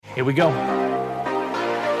Here we go.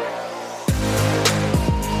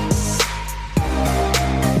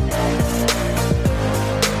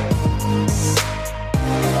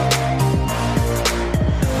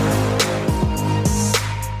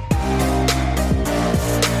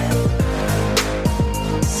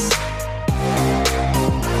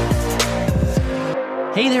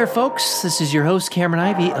 Hey there, folks. This is your host, Cameron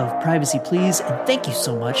Ivey of Privacy Please, and thank you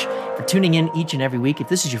so much for tuning in each and every week. If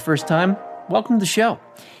this is your first time, welcome to the show.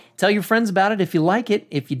 Tell your friends about it if you like it.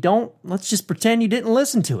 If you don't, let's just pretend you didn't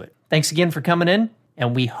listen to it. Thanks again for coming in,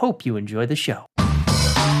 and we hope you enjoy the show.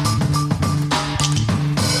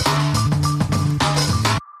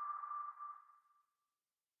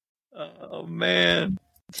 Oh, man.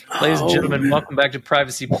 Ladies and gentlemen, welcome back to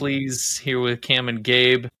Privacy Please, here with Cam and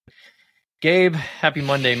Gabe. Gabe, happy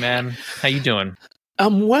Monday, man. How you doing?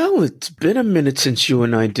 Well, it's been a minute since you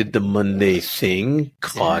and I did the Monday thing.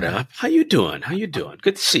 Caught up. How you doing?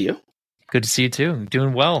 Good to see you. Good to see you too.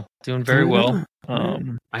 Doing well. Doing very well.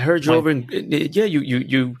 I heard you over in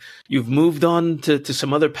you've moved on to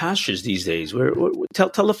some other pastures these days. Tell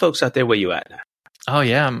the folks out there where you at now. Oh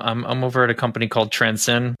yeah, I'm over at a company called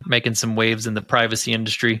Transcend, making some waves in the privacy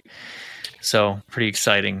industry. So pretty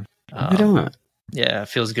exciting. Yeah, it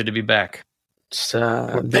feels good to be back.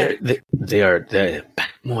 They're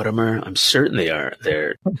back, Mortimer. I'm certain they are.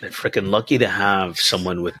 They're freaking lucky to have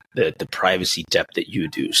someone with the privacy depth that you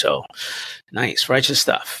do. So nice, righteous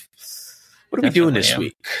stuff. What are we doing this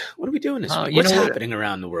week? Week? What's happening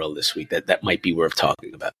around the world this week that might be worth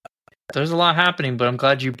talking about? There's a lot happening, but I'm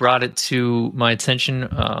glad you brought it to my attention.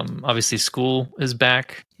 Obviously, school is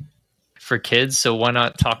back for kids, so why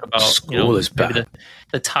not talk about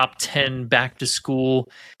the top 10 back to school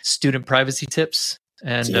student privacy tips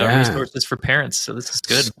and resources for parents. So this is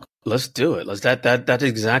good. Let's do it. That's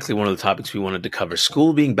exactly one of the topics we wanted to cover.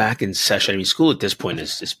 School being back in session. I mean, school at this point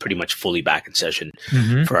is pretty much fully back in session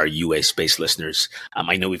for our US-based listeners.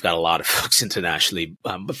 I know we've got a lot of folks internationally,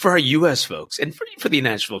 but for our US folks and for the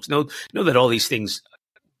international folks, know that all these things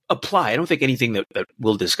apply. I don't think anything that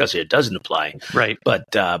we'll discuss here doesn't apply. Right.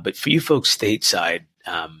 But for you folks stateside,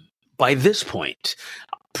 by this point,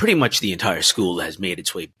 pretty much the entire school has made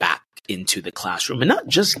its way back into the classroom, and not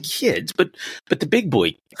just kids, but the big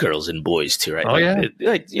boy girls and boys too, right?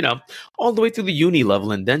 All the way through the uni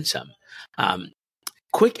level and then some.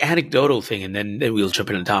 Quick anecdotal thing, and then we'll jump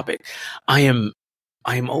into the topic. I am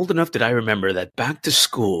old enough that I remember that back to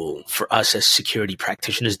school for us as security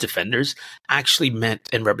practitioners, defenders, actually meant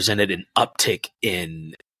and represented an uptick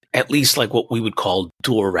in at least like what we would call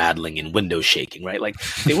door rattling and window shaking, right? Like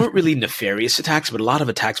they weren't really nefarious attacks, but a lot of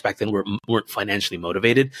attacks back then weren't financially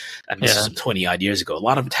motivated. And this is some 20 odd years ago. A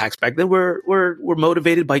lot of attacks back then were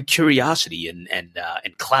motivated by curiosity and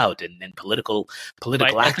clout and political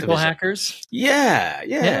activism. Ethical hackers?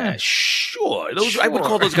 Yeah. Sure. I would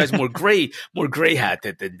call those guys more gray hat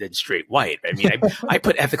than straight white. I mean, I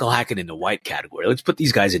put ethical hacking in the white category. Let's put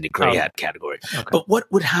these guys in the gray hat category. Okay. But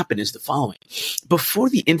what would happen is the following. Before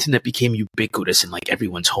the internet became ubiquitous in like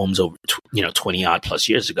everyone's homes over 20 odd plus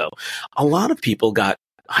years ago, a lot of people got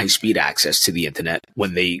high speed access to the internet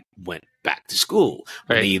when they went back to school.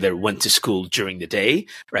 Right. When they either went to school during the day,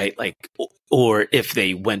 right? Like, or if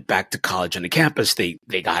they went back to college on the campus, they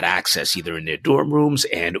got access either in their dorm rooms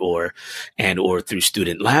and or through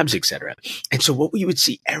student labs, etc. And so what we would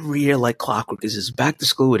see every year like clockwork is as back to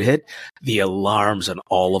school would hit, the alarms on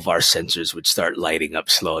all of our sensors would start lighting up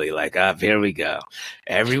slowly. Like, here we go.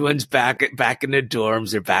 Everyone's back in their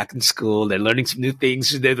dorms. They're back in school. They're learning some new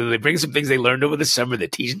things. They bring some things they learned over the summer. They're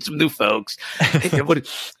teaching some new folks.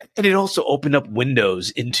 And it also opened up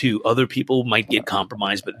windows into other people might get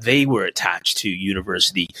compromised, but they were attached to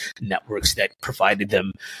university networks that provided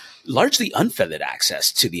them largely unfettered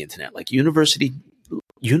access to the internet. Like university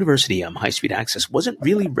high-speed access wasn't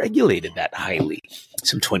really regulated that highly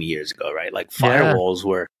some 20 years ago, right? Like firewalls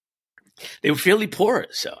were fairly poor.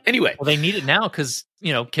 So anyway. Well, they need it now because,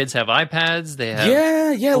 kids have iPads. They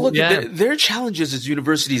have... Look, their challenges as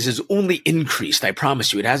universities has only increased. I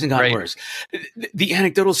promise you. It hasn't gotten worse. The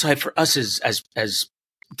anecdotal side for us as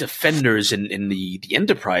defenders in the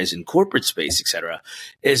enterprise and corporate space, et cetera,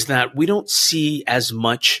 is that we don't see as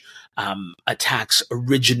much attacks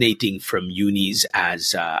originating from unis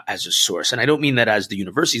as a source. And I don't mean that as the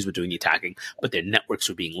universities were doing the attacking, but their networks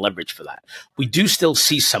were being leveraged for that. We do still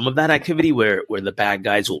see some of that activity where the bad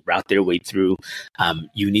guys will route their way through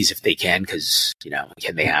unis if they can, because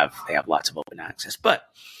again, they have lots of open access. But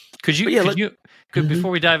Could you,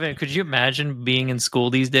 before we dive in, could you imagine being in school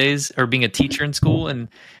these days, or being a teacher in school and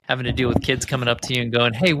having to deal with kids coming up to you and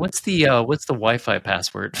going, "Hey, what's the Wi-Fi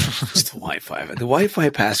password?" What's the Wi-Fi? The Wi-Fi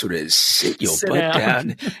password is sit your butt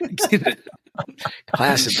down.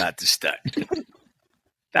 Class about to start.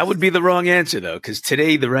 That would be the wrong answer, though, because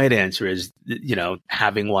today the right answer is,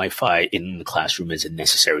 having Wi-Fi in the classroom is a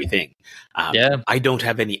necessary thing. I don't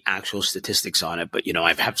have any actual statistics on it, but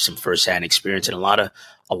I've had some firsthand experience, and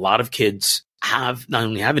a lot of kids have not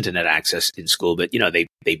only have internet access in school, but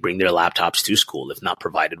they bring their laptops to school. If not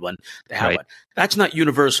provided one, they have one. That's not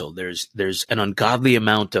universal. There's an ungodly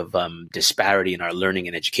amount of disparity in our learning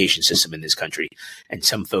and education system in this country, and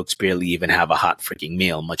some folks barely even have a hot freaking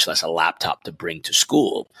meal, much less a laptop to bring to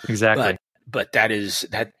school. Exactly. But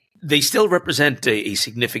that they still represent a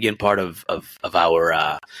significant part of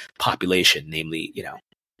our population, namely,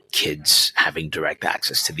 kids having direct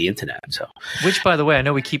access to the internet. So, which, by the way, I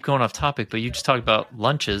know we keep going off topic, but you just talked about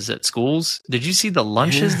lunches at schools. Did you see the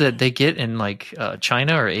lunches that they get in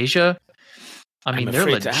China or Asia? I mean, they're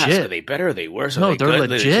legit. Are they better? Are they worse? No, they're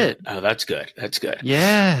legit. Oh, that's good. That's good.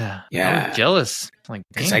 Yeah. I was jealous.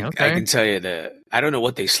 Because I can tell you I don't know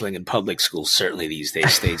what they sling in public schools, certainly these days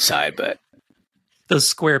stateside, but those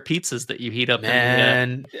square pizzas that you heat up.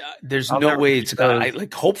 Man, there's no way it's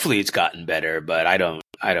gotten. Hopefully it's gotten better, but I don't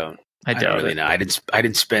really know. I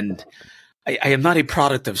didn't spend. I am not a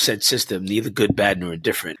product of said system, neither good, bad, nor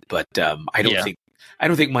indifferent. But I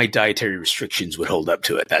don't think my dietary restrictions would hold up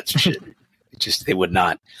to it. That's shit. They would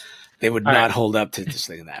not. They would not hold up to this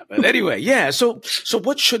thing and that. But anyway, yeah. So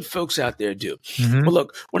what should folks out there do? Mm-hmm. Well,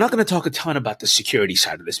 look, we're not going to talk a ton about the security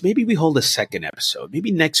side of this. Maybe we hold a second episode.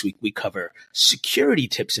 Maybe next week we cover security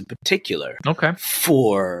tips in particular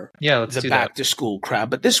for the back to school crowd.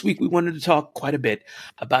 But this week we wanted to talk quite a bit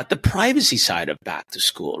about the privacy side of back to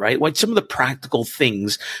school, right? What some of the practical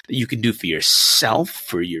things that you can do for yourself,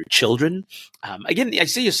 for your children. Again, I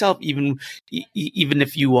say yourself, even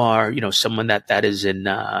if you are, someone that is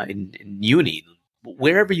in uni,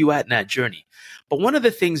 wherever you at in that journey. But one of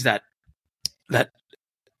the things that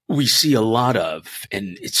we see a lot of,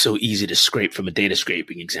 and it's so easy to scrape from a data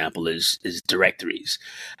scraping example, is directories.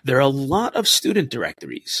 There are a lot of student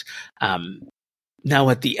directories.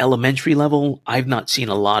 Now, at the elementary level, I've not seen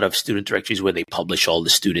a lot of student directories where they publish all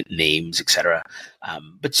the student names, etc.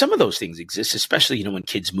 But some of those things exist, especially, when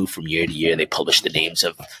kids move from year to year, they publish the names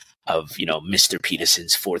of Mr.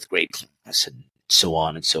 Peterson's fourth grade class and so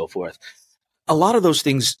on and so forth. A lot of those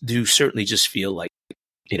things do certainly just feel like,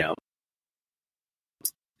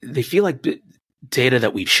 they feel like data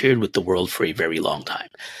that we've shared with the world for a very long time.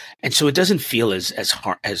 And so it doesn't feel as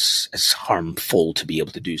harmful to be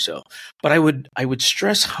able to do so. But I would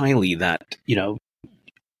stress highly that,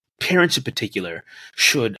 parents in particular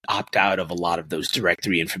should opt out of a lot of those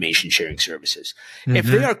directory information sharing services. Mm-hmm. If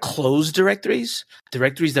they are closed directories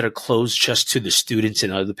that are closed just to the students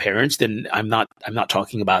and other parents, then I'm not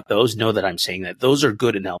talking about those. Know that I'm saying that those are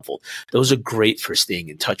good and helpful. Those are great for staying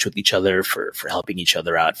in touch with each other, for helping each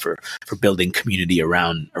other out, for building community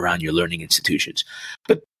around your learning institutions.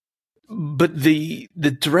 But the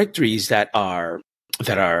directories that are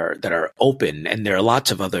open, and there are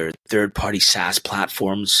lots of other third-party SaaS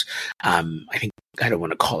platforms. I think I don't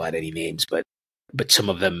want to call out any names, but some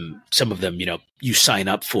of them, you sign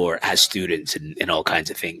up for as students and all kinds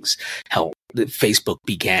of things. Hell, Facebook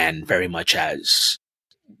began very much as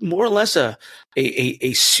more or less a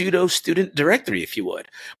pseudo student directory, if you would.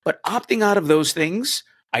 But opting out of those things,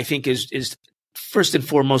 I think, is first and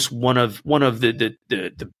foremost one of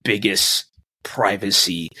the biggest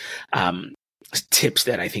privacy tips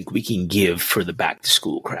that I think we can give for the back to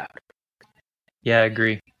school crowd. Yeah, I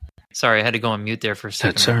agree. Sorry, I had to go on mute there for a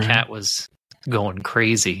second. The cat was going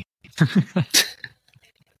crazy. I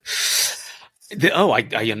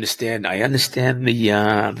understand. I understand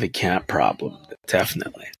the cat problem.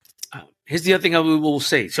 Definitely. Here's the other thing I will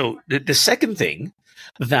say. So the second thing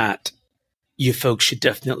that you folks should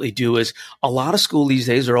definitely do is, a lot of school these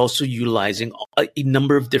days are also utilizing a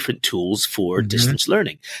number of different tools for distance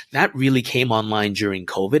learning. That really came online during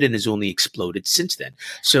COVID and has only exploded since then.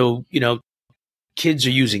 So, kids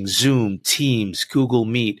are using Zoom, Teams, Google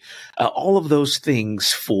Meet, all of those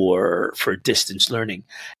things for distance learning.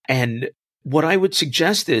 And what I would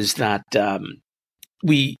suggest is that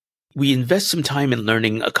we invest some time in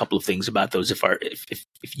learning a couple of things about those if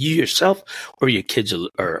you yourself or your kids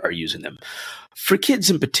are using them. For kids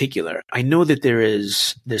in particular, I know that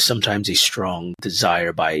there's sometimes a strong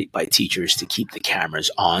desire by teachers to keep the cameras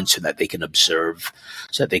on so that they can observe,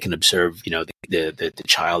 the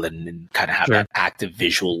child and kind of have that active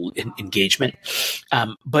visual engagement.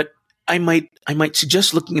 But might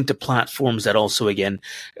suggest looking into platforms that also, again,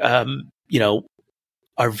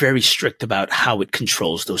 are very strict about how it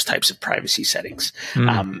controls those types of privacy settings.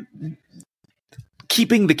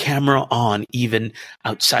 Keeping the camera on even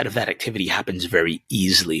outside of that activity happens very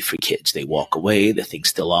easily for kids. They walk away, the thing's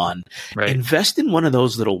still on. Right. Invest in one of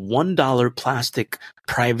those little $1 plastic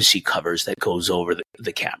privacy covers that goes over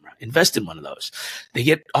the camera. Invest in one of those. They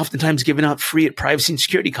get oftentimes given out free at privacy and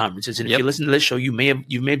security conferences. And if you listen to this show, you may have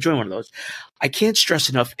joined one of those. I can't stress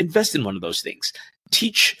enough, invest in one of those things.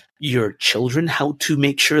 Teach your children how to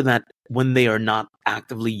make sure that when they are not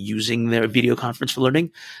actively using their video conference for learning,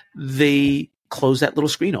 they close that little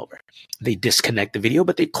screen over. They disconnect the video,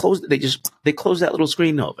 but they close that little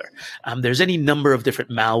screen over. There's any number of different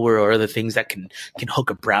malware or other things that can hook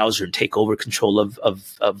a browser and take over control of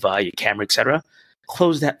your camera, etc.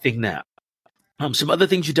 Close that thing now. Some other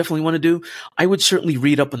things you definitely want to do, I would certainly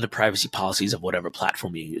read up on the privacy policies of whatever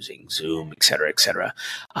platform you're using, Zoom, et cetera, et cetera.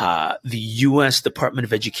 The U.S. Department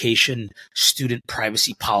of Education Student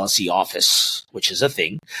Privacy Policy Office, which is a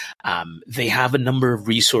thing, they have a number of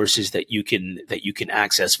resources that you can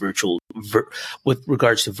access with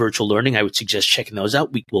regards to virtual learning. I would suggest checking those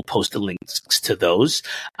out. We will post the links to those.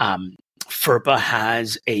 FERPA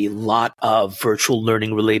has a lot of virtual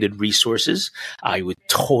learning related resources. I would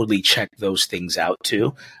totally check those things out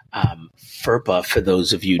too. FERPA, for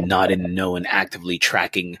those of you not in the know and actively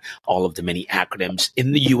tracking all of the many acronyms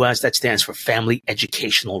in the U.S., that stands for Family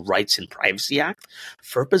Educational Rights and Privacy Act.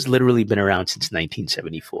 FERPA's literally been around since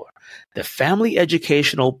 1974. The Family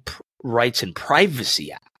Educational Rights and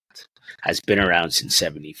Privacy Act has been around since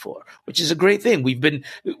 74, which is a great thing.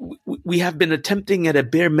 We have been attempting at a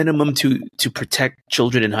bare minimum to protect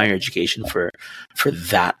children in higher education for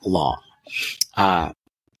that long.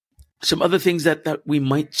 Some other things that we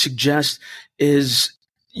might suggest is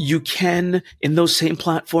you can, in those same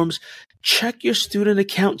platforms, check your student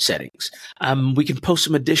account settings. We can post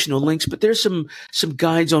some additional links, but there's some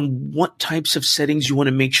guides on what types of settings you want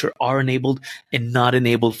to make sure are enabled and not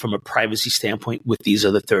enabled from a privacy standpoint with these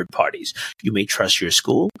other third parties. You may trust your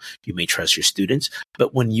school, you may trust your students,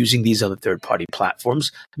 but when using these other third-party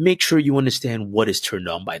platforms, make sure you understand what is turned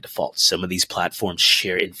on by default. Some of these platforms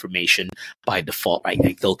share information by default, right?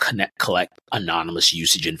 Like they'll collect anonymous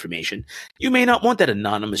usage information. You may not want that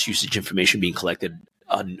anonymous usage information being collected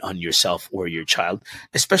on yourself or your child,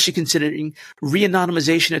 especially considering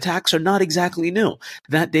re-anonymization attacks are not exactly new.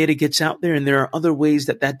 That data gets out there, and there are other ways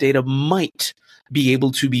that data might be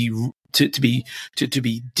able to be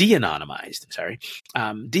de-anonymized.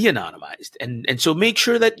 De-anonymized, and so make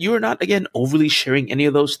sure that you're not, again, overly sharing any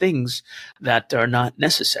of those things that are not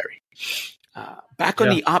necessary. Back on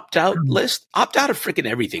the opt-out list, opt out of freaking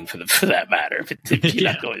everything for that matter. If you're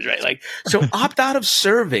not going, right? Like, so opt out of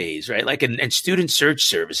surveys, right? Like, and student search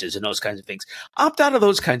services and those kinds of things. Opt out of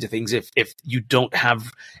those kinds of things if you don't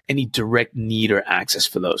have any direct need or access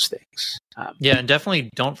for those things. And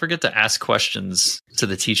definitely don't forget to ask questions to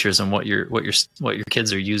the teachers on what your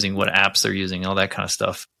kids are using, what apps they're using, all that kind of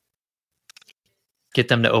stuff. Get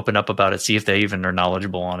them to open up about it, see if they even are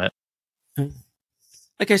knowledgeable on it.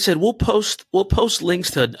 Like I said, we'll post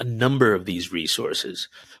links to a number of these resources,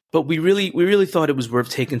 but we really thought it was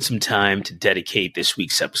worth taking some time to dedicate this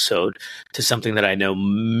week's episode to something that I know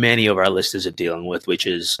many of our listeners are dealing with, which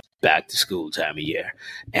is back to school time of year,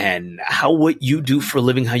 and how what you do for a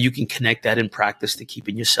living, how you can connect that in practice to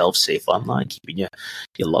keeping yourself safe online, keeping your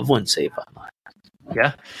loved ones safe online.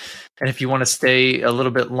 Yeah. And if you want to stay a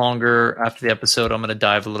little bit longer after the episode, I'm going to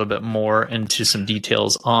dive a little bit more into some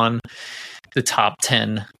details on the top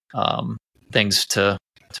 10 things to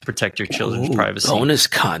protect your children's privacy. Bonus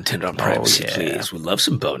content on privacy, please. We love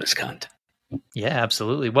some bonus content. Yeah,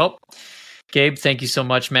 absolutely. Well, Gabe, thank you so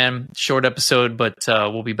much, man. Short episode, but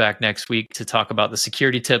we'll be back next week to talk about the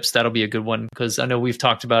security tips. That'll be a good one because I know we've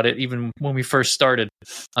talked about it even when we first started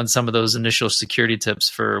on some of those initial security tips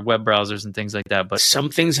for web browsers and things like that. But some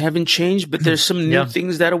things haven't changed, but there's some new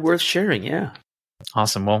things that are worth sharing. Yeah.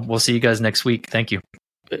 Awesome. Well, we'll see you guys next week. Thank you.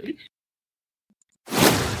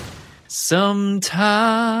 Sometimes,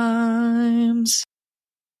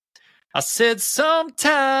 I said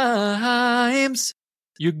sometimes,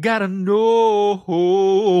 you gotta know.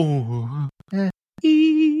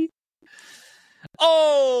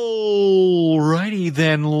 Alrighty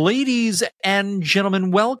then, ladies and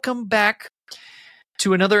gentlemen, welcome back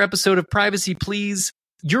to another episode of Privacy Please.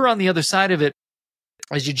 You're on the other side of it,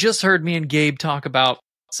 as you just heard me and Gabe talk about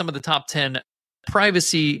some of the top 10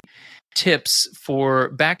 privacy tips for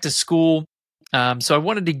back to school. So I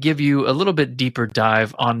wanted to give you a little bit deeper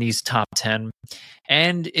dive on these top 10.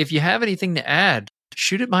 And if you have anything to add,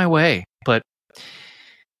 shoot it my way. But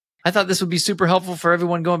I thought this would be super helpful for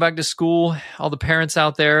everyone going back to school, all the parents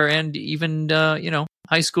out there, and even,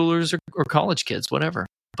 high schoolers or college kids, whatever.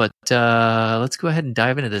 But let's go ahead and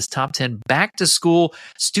dive into this top 10 back to school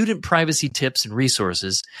student privacy tips and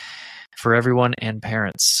resources for everyone and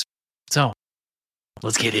parents. So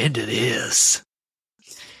let's get into this.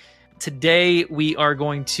 Today, we are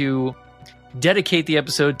going to dedicate the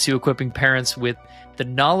episode to equipping parents with the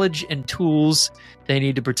knowledge and tools they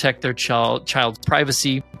need to protect their child's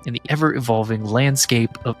privacy in the ever-evolving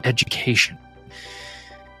landscape of education.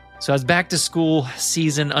 So as back to school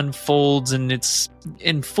season unfolds and it's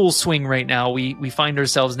in full swing right now, we find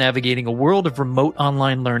ourselves navigating a world of remote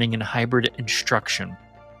online learning and hybrid instruction.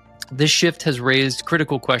 This shift has raised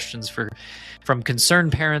critical questions from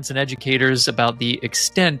concerned parents and educators about the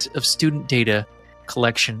extent of student data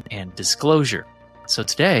collection and disclosure. So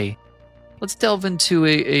today, let's delve into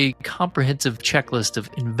a comprehensive checklist of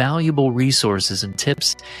invaluable resources and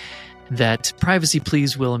tips that Privacy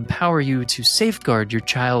Please will empower you to safeguard your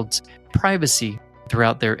child's privacy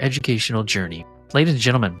throughout their educational journey. Ladies and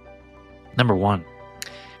gentlemen, number 1,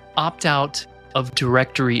 opt out of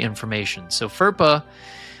directory information. So FERPA,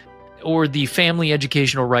 or the Family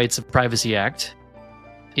Educational Rights of Privacy Act,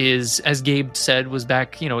 is, as Gabe said, was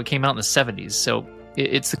back, it came out in the 70s. So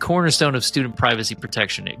it's the cornerstone of student privacy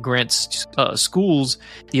protection. It grants schools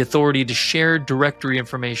the authority to share directory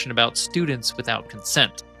information about students without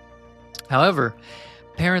consent. However,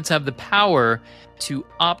 parents have the power to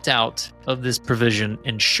opt out of this provision,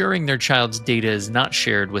 ensuring their child's data is not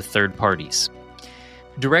shared with third parties.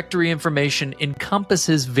 Directory information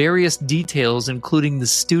encompasses various details, including the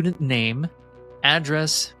student name,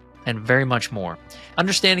 address, and very much more.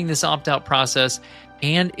 Understanding this opt-out process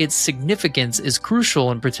and its significance is crucial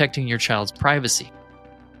in protecting your child's privacy.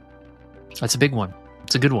 That's a big one.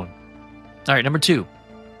 It's a good one. All right, number 2,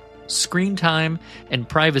 screen time and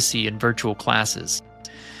privacy in virtual classes.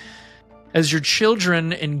 As your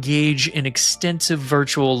children engage in extensive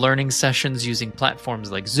virtual learning sessions using platforms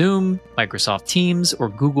like Zoom, Microsoft Teams, or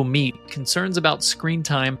Google Meet, concerns about screen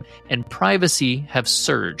time and privacy have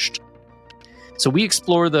surged. So we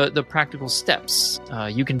explore the practical steps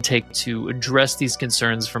you can take to address these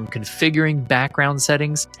concerns, from configuring background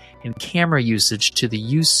settings and camera usage to the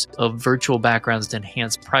use of virtual backgrounds to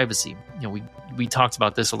enhance privacy. We talked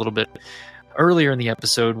about this a little bit earlier in the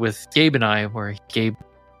episode with Gabe and I, where Gabe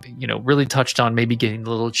really touched on maybe getting the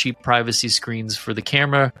little cheap privacy screens for the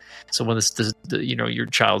camera. So when your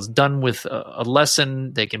child's done with a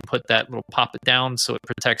lesson, they can put that little pop it down so it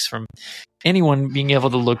protects from anyone being able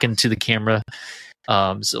to look into the camera.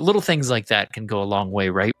 So little things like that can go a long way,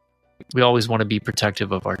 right? We always want to be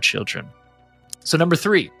protective of our children. So number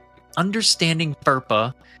 3, understanding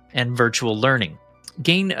FERPA and virtual learning.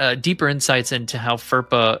 Gain deeper insights into how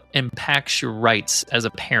FERPA impacts your rights as a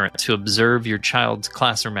parent to observe your child's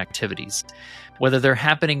classroom activities, whether they're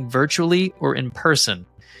happening virtually or in person.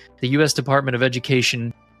 The U.S. Department of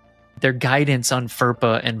Education, their guidance on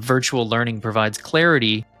FERPA and virtual learning provides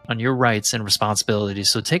clarity on your rights and responsibilities.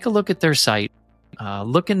 So take a look at their site,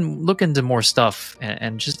 look into more stuff,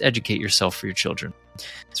 and just educate yourself for your children.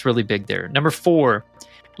 It's really big there. Number 4,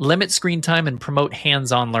 limit screen time and promote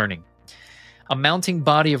hands-on learning. A mounting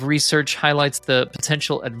body of research highlights the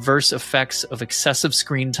potential adverse effects of excessive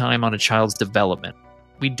screen time on a child's development.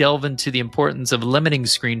 We delve into the importance of limiting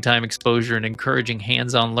screen time exposure and encouraging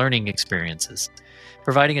hands-on learning experiences,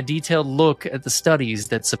 providing a detailed look at the studies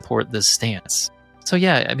that support this stance. So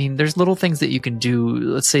yeah, there's little things that you can do.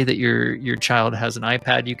 Let's say that your child has an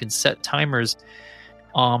iPad. You can set timers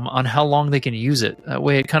on how long they can use it. That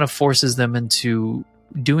way it kind of forces them into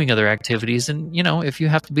doing other activities. And, if you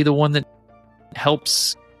have to be the one that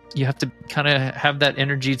helps, you have to kind of have that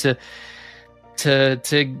energy to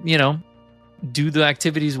do the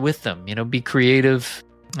activities with them, be creative.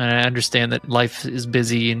 And I understand that life is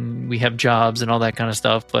busy and we have jobs and all that kind of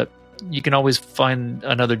stuff, but you can always find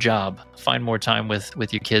another job, find more time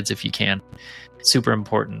with your kids if you can. It's super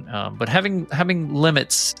important. But having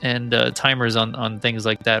limits and timers on things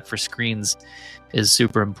like that for screens is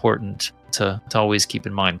super important to always keep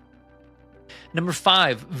in mind. Number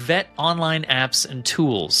 5, vet online apps and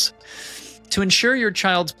tools. To ensure your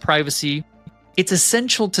child's privacy, it's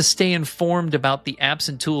essential to stay informed about the apps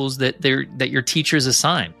and tools that your teachers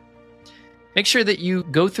assign. Make sure that you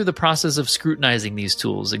go through the process of scrutinizing these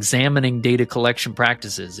tools, examining data collection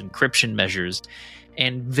practices, encryption measures,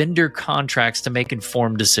 and vendor contracts to make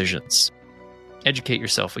informed decisions. Educate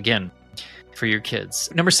yourself again for your kids.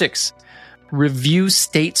 Number 6, review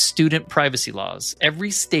state student privacy laws.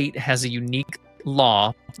 Every state has a unique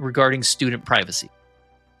law regarding student privacy.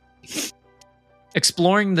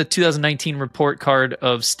 Exploring the 2019 report card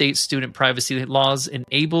of state student privacy laws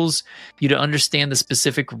enables you to understand the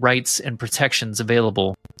specific rights and protections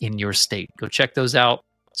available in your state. Go check those out.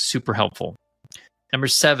 Super helpful. Number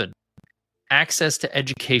 7, access to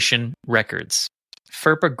education records.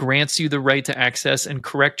 FERPA grants you the right to access and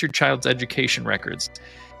correct your child's education records.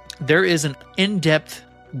 There is an in-depth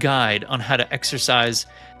guide on how to exercise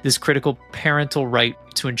this critical parental right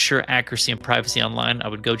to ensure accuracy and privacy online. I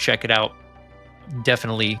would go check it out.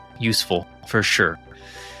 Definitely useful for sure.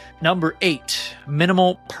 Number 8,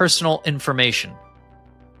 minimal personal information.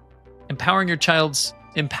 Empowering your child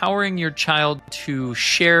to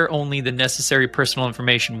share only the necessary personal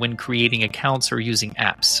information when creating accounts or using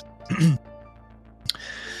apps.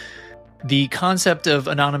 The concept of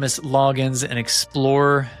anonymous logins and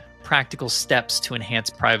explore practical steps to enhance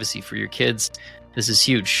privacy for your kids. This is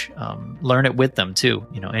huge. Learn it with them too.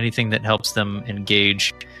 Anything that helps them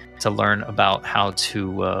engage to learn about how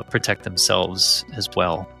to protect themselves as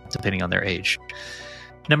well, depending on their age.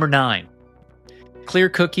 Number 9, clear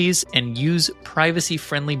cookies and use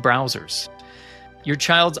privacy-friendly browsers. Your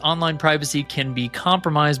child's online privacy can be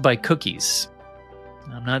compromised by cookies.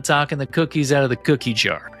 I'm not talking the cookies out of the cookie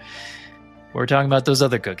jar. We're talking about those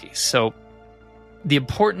other cookies. So the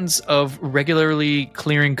importance of regularly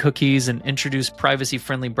clearing cookies and introduce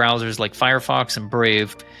privacy-friendly browsers like Firefox and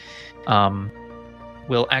Brave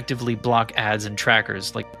will actively block ads and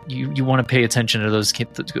trackers. Like you want to pay attention to those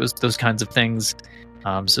kinds of things.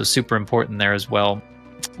 So super important there as well.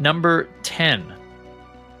 Number 10,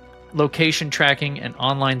 location tracking and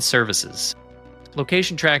online services.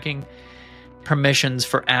 Location tracking permissions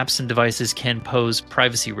for apps and devices can pose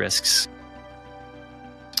privacy risks.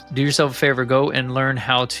 Do yourself a favor, go and learn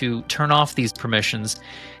how to turn off these permissions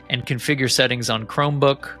and configure settings on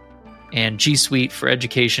Chromebook and G Suite for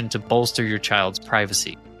education to bolster your child's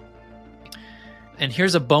privacy. And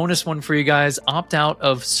here's a bonus one for you guys. Opt out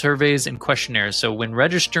of surveys and questionnaires. So when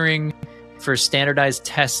registering for standardized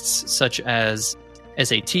tests such as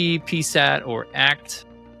SAT, PSAT, or ACT,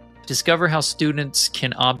 discover how students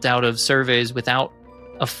can opt out of surveys without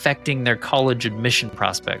affecting their college admission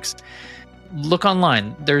prospects. Look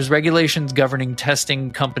online. There's regulations governing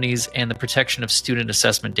testing companies and the protection of student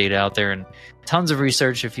assessment data out there, and tons of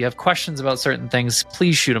research. If you have questions about certain things,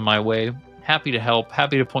 please shoot them my way. Happy to help,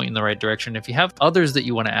 happy to point you in the right direction. If you have others that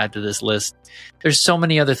you want to add to this list, there's so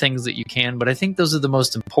many other things that you can, but I think those are the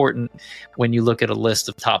most important when you look at a list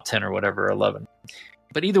of top 10 or whatever, 11.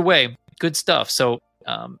 But either way, good stuff. So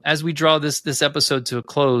as we draw this episode to a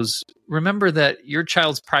close, remember that your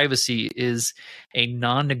child's privacy is a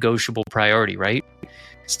non-negotiable priority, right?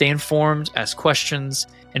 Stay informed, ask questions,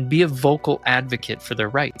 and be a vocal advocate for their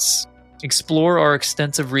rights. Explore our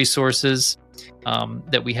extensive resources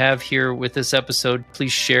that we have here with this episode.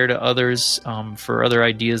 Please share to others for other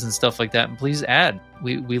ideas and stuff like that. And please add.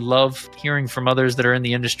 We love hearing from others that are in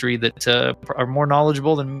the industry that are more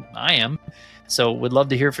knowledgeable than I am. So we'd love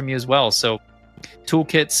to hear from you as well. So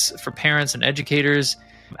toolkits for parents and educators,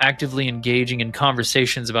 actively engaging in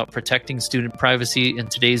conversations about protecting student privacy in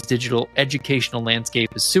today's digital educational landscape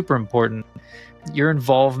is super important. Your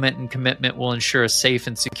involvement and commitment will ensure a safe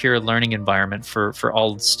and secure learning environment for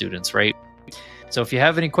all students, right? So if you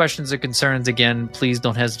have any questions or concerns, again, please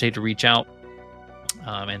don't hesitate to reach out.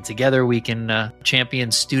 And together we can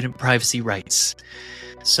champion student privacy rights.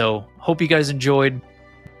 So hope you guys enjoyed.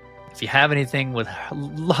 If you have anything, would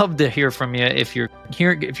love to hear from you. If you're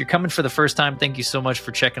coming for the first time, thank you so much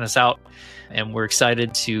for checking us out. And we're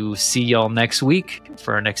excited to see y'all next week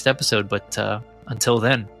for our next episode. But until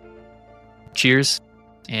then, cheers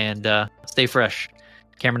and stay fresh.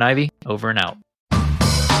 Cameron Ivy, over and out.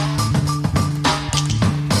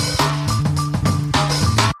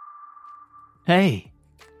 Hey,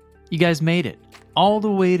 you guys made it all the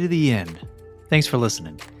way to the end. Thanks for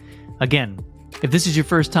listening. Again, if this is your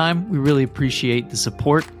first time, we really appreciate the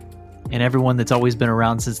support and everyone that's always been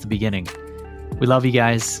around since the beginning. We love you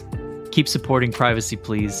guys. Keep supporting Privacy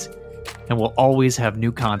Please, and we'll always have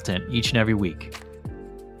new content each and every week.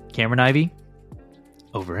 Cameron Ivy,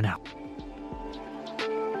 over and out.